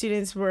why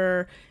students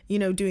were,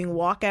 doing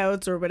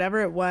walkouts or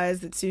whatever it was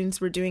that students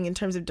were doing in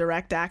terms of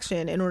direct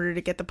action in order to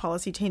get the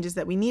policy changes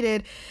that we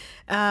needed.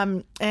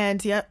 And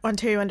the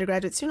Ontario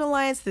Undergraduate Student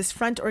Alliance, this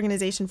front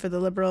organization for the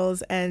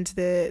Liberals, and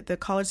the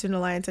College Student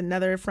Alliance,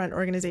 another front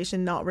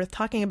organization not worth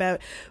talking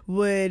about,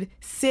 would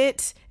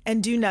sit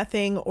and do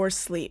nothing or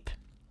sleep.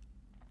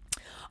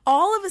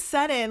 All of a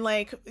sudden,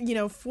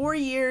 4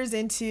 years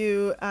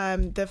into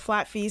the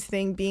flat fees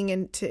thing being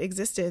into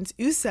existence,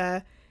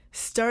 USA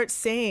starts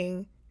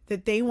saying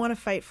that they want to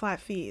fight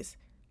flat fees.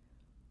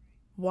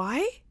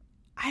 Why?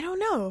 I don't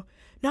know.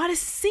 Not a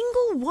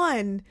single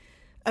one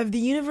of the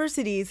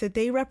universities that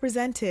they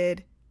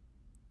represented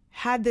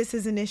had this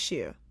as an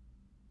issue.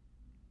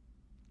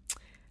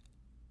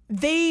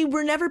 They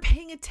were never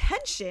paying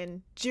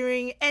attention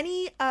during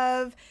any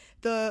of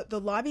the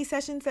lobby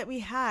sessions that we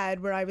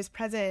had where I was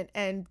present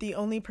and the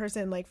only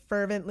person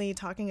fervently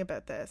talking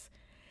about this.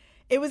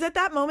 It was at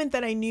that moment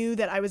that I knew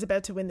that I was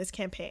about to win this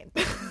campaign.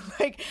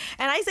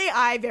 And I say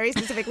I very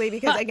specifically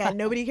because, again,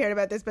 nobody cared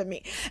about this but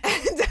me.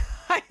 And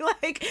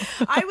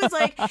I was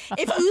like,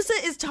 if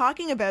USA is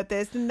talking about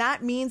this, then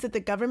that means that the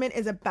government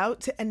is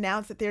about to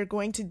announce that they're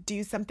going to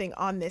do something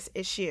on this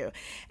issue.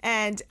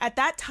 And at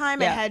that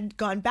time, I had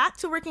gone back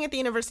to working at the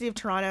University of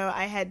Toronto.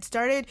 I had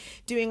started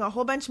doing a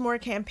whole bunch more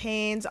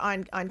campaigns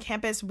on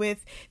campus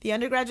with the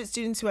undergraduate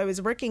students who I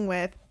was working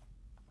with.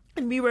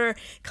 And we were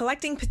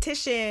collecting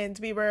petitions.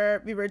 We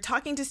were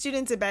talking to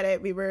students about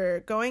it. We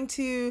were going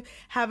to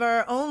have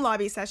our own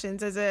lobby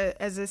sessions as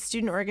a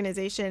student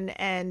organization.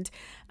 And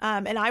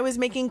I was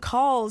making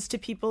calls to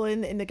people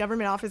in the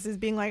government offices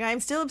being like, I'm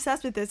still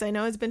obsessed with this. I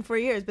know it's been 4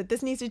 years, but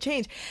this needs to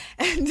change.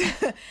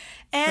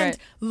 And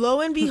lo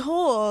and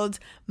behold,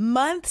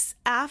 months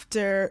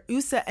after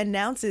USA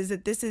announces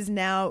that this is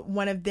now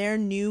one of their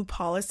new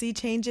policy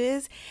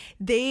changes,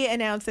 they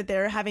announced that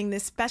they're having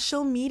this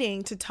special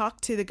meeting to talk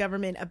to the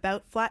government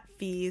about flat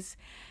fees.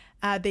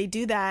 They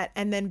do that.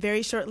 And then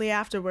very shortly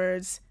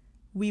afterwards,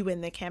 we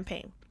win the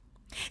campaign.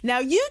 Now,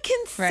 you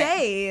can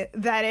say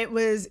that it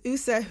was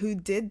USA who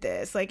did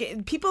this.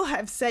 People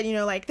have said,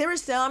 there were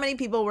so many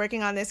people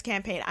working on this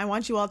campaign. I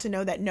want you all to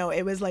know that, no,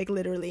 it was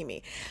literally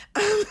me.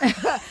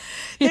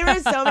 There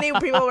were so many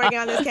people working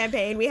on this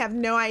campaign. We have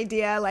no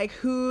idea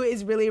who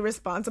is really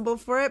responsible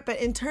for it. But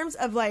in terms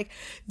of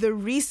the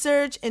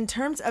research, in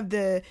terms of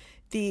the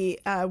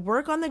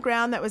work on the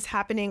ground that was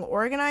happening,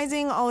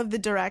 organizing all of the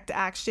direct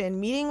action,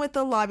 meeting with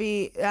the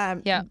lobby,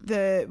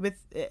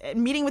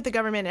 meeting with the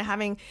government and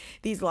having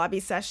these lobby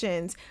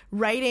sessions,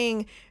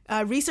 writing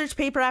research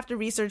paper after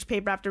research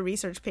paper after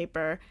research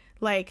paper.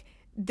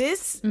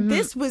 This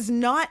was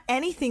not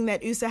anything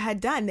that USA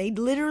had done. They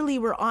literally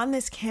were on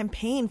this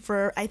campaign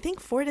for, I think,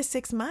 4 to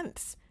 6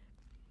 months.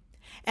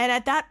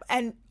 And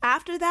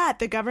after that,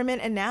 the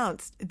government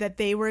announced that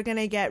they were going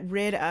to get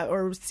rid of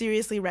or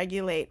seriously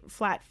regulate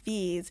flat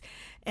fees.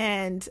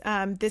 And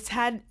this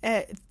had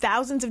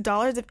thousands of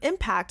dollars of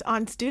impact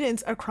on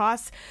students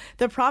across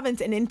the province,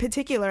 and in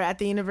particular at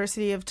the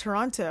University of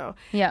Toronto.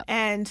 Yeah.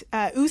 And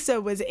USA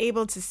was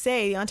able to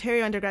say, the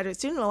Ontario Undergraduate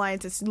Student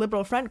Alliance, this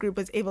Liberal front group,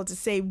 was able to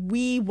say,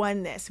 we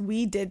won this,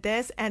 we did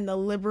this, and the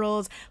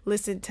Liberals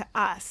listened to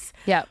us.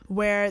 Yeah.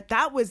 Where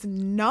that was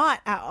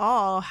not at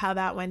all how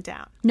that went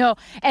down. No.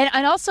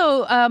 And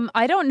also,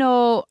 I don't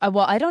know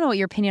what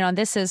your opinion on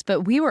this is,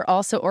 but we were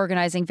also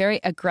organizing very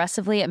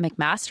aggressively at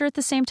McMaster at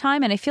the same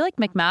time. And I feel like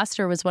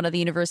McMaster was one of the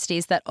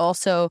universities that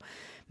also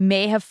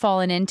may have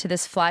fallen into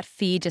this flat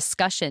fee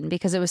discussion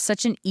because it was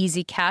such an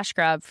easy cash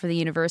grab for the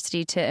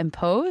university to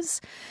impose.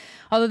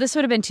 Although this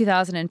would have been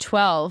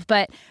 2012,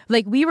 but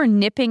we were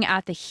nipping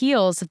at the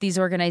heels of these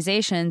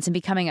organizations and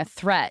becoming a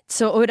threat.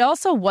 So it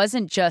also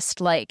wasn't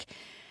just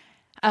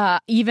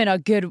even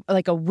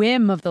a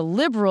whim of the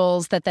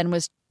Liberals that then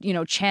was,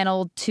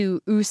 channeled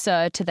to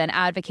USA to then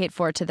advocate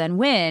for, to then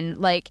win.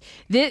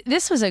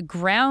 This was a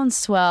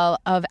groundswell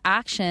of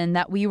action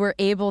that we were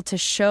able to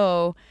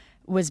show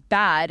was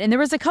bad. And there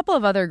was a couple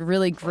of other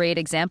really great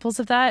examples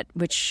of that,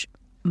 which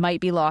might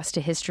be lost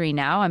to history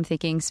now. I'm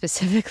thinking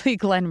specifically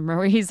Glenn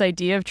Murray's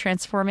idea of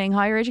transforming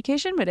higher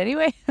education. But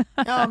anyway.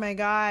 Oh, my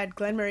God.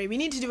 Glenn Murray. We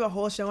need to do a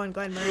whole show on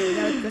Glenn Murray.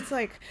 That's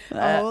a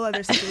whole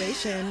other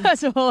situation.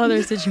 That's a whole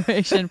other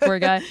situation. Poor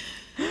guy.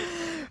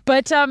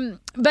 But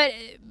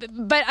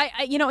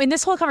I in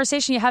this whole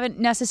conversation, you haven't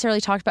necessarily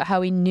talked about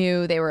how we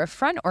knew they were a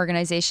front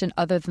organization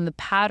other than the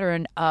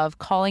pattern of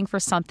calling for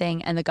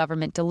something and the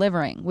government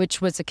delivering,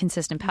 which was a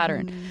consistent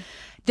pattern. Mm-hmm.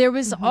 There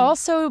was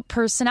also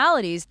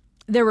personalities.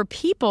 There were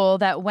people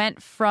that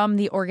went from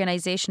the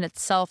organization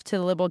itself to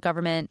the Liberal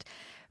government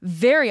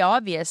very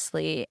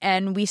obviously.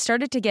 And we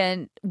started to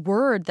get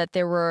word that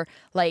there were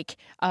like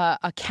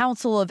a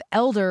council of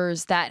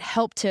elders that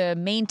helped to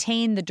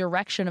maintain the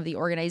direction of the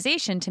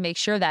organization to make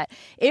sure that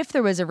if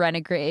there was a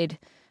renegade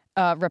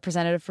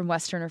representative from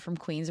Western or from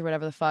Queens or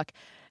whatever the fuck,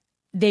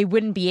 they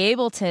wouldn't be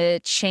able to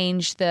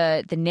change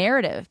the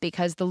narrative,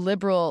 because the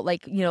Liberal,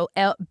 like, you know,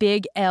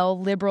 big L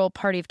Liberal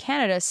Party of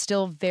Canada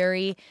still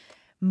very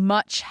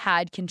much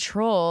had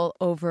control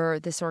over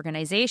this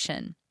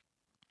organization.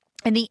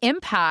 And the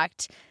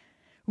impact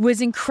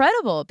was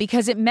incredible,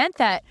 because it meant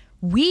that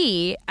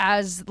we,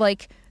 as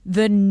like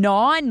the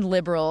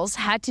non-liberals,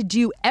 had to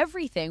do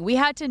everything. We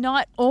had to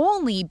not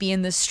only be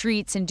in the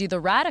streets and do the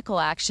radical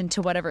action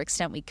to whatever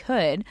extent we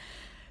could,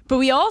 but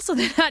we also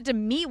then had to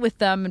meet with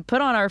them and put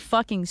on our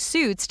fucking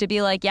suits to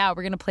be like, yeah,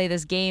 we're going to play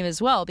this game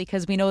as well,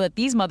 because we know that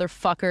these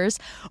motherfuckers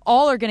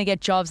all are going to get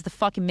jobs at the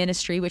fucking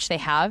ministry, which they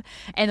have,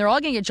 and they're all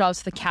going to get jobs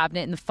for the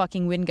cabinet and the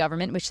fucking Wynne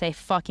government, which they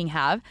fucking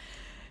have,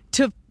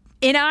 to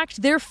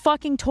enact their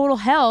fucking total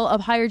hell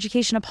of higher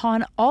education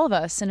upon all of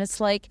us. And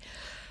it's like,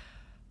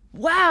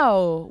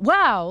 wow,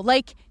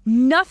 like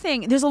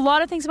nothing. There's a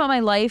lot of things about my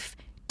life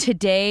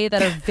today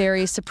that are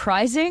very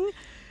surprising.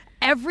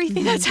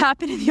 Everything that's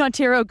happened in the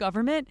Ontario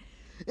government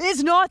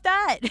is not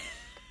that.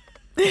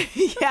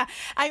 Yeah,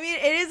 I mean,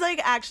 it is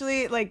like,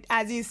 actually, like,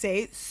 as you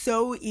say,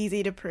 so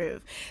easy to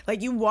prove.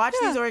 Like, you watch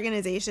these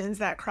organizations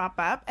that crop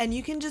up, and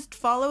you can just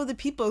follow the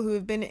people who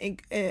have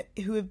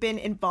been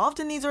involved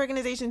in these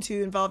organizations,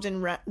 who involved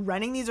in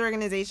running these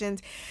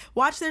organizations.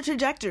 Watch their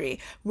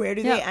trajectory. Where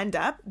do they end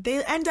up?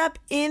 They end up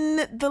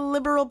in the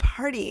Liberal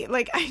Party.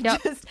 Like,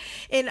 just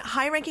in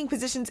high-ranking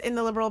positions in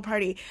the Liberal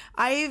Party.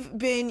 I've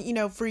been, you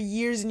know, for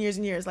years and years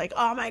and years, like,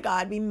 oh my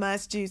God, we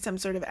must do some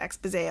sort of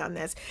expose on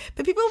this.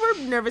 But people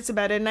were nervous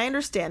about it, and I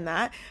understand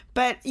that.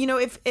 But, you know,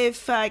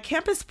 if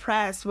Campus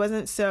Press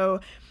wasn't so,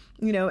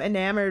 you know,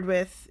 enamored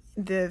with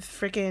the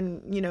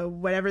freaking, you know,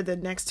 whatever the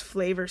next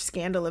flavor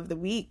scandal of the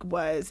week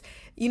was,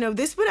 you know,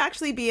 this would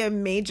actually be a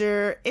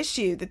major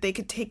issue that they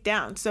could take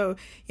down. So,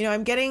 you know,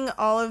 I'm getting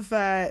all of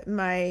the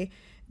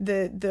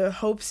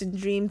hopes and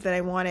dreams that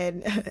I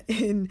wanted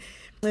in,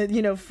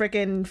 you know,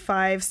 freaking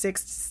 5,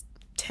 6,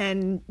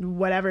 10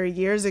 whatever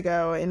years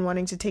ago, in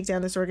wanting to take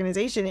down this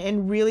organization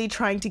and really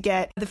trying to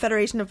get the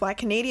Federation of Black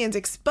Canadians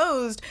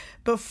exposed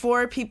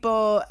before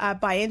people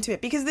buy into it.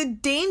 Because the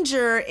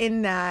danger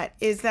in that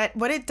is that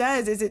what it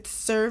does is it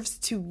serves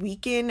to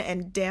weaken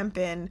and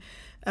dampen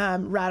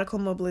radical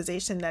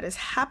mobilization that is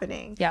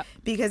happening. Yeah.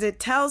 Because it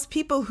tells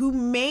people who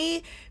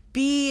might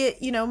be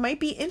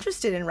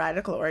interested in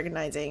radical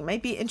organizing,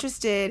 might be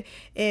interested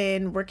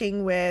in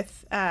working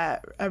with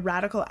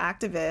radical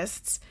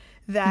activists,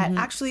 that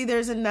actually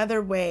there's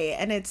another way,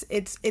 and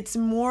it's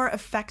more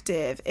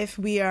effective if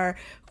we are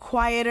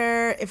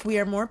quieter, if we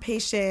are more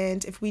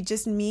patient, if we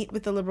just meet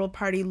with the Liberal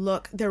Party.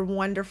 Look, they're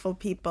wonderful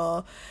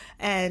people,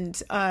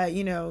 and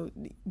you know,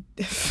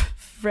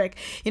 frick,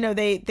 you know,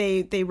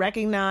 they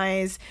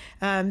recognize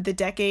the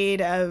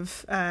decade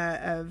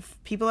of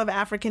people of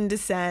African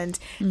descent,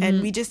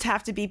 and we just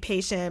have to be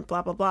patient,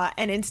 blah blah blah.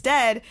 And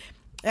instead,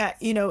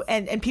 you know,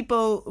 and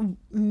people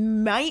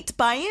might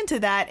buy into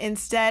that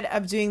instead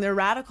of doing the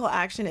radical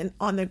action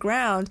on the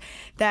ground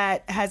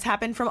that has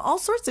happened from all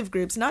sorts of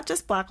groups, not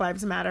just Black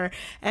Lives Matter,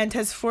 and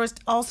has forced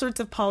all sorts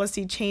of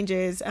policy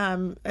changes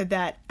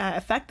that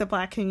affect the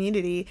Black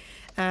community,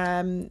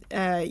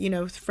 you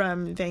know,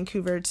 from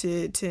Vancouver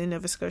to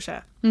Nova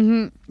Scotia.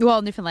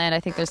 Well, Newfoundland, I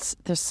think there's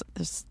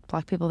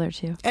Black people there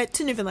too.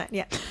 To Newfoundland,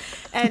 yeah,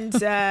 and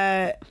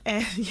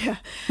yeah,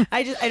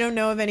 I don't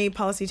know of any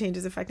policy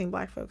changes affecting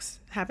Black folks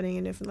happening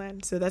in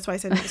Newfoundland, so that's why I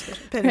said Nova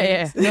Scotia.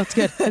 Yeah, that's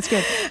good. That's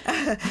good.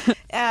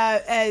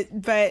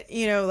 But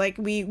you know, like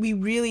we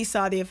really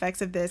saw the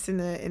effects of this in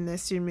the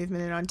student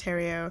movement in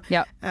Ontario.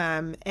 Yeah.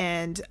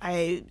 And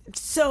I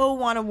so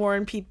want to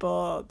warn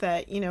people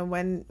that, you know,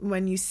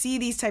 when you see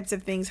these types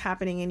of things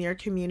happening in your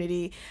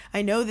community,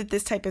 I know that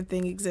this type of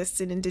thing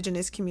exists in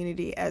Indigenous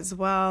community as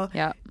well.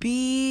 Yeah.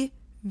 Be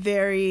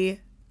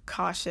very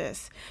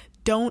cautious.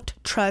 Don't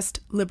trust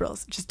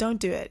liberals. Just don't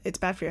do it. It's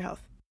bad for your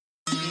health.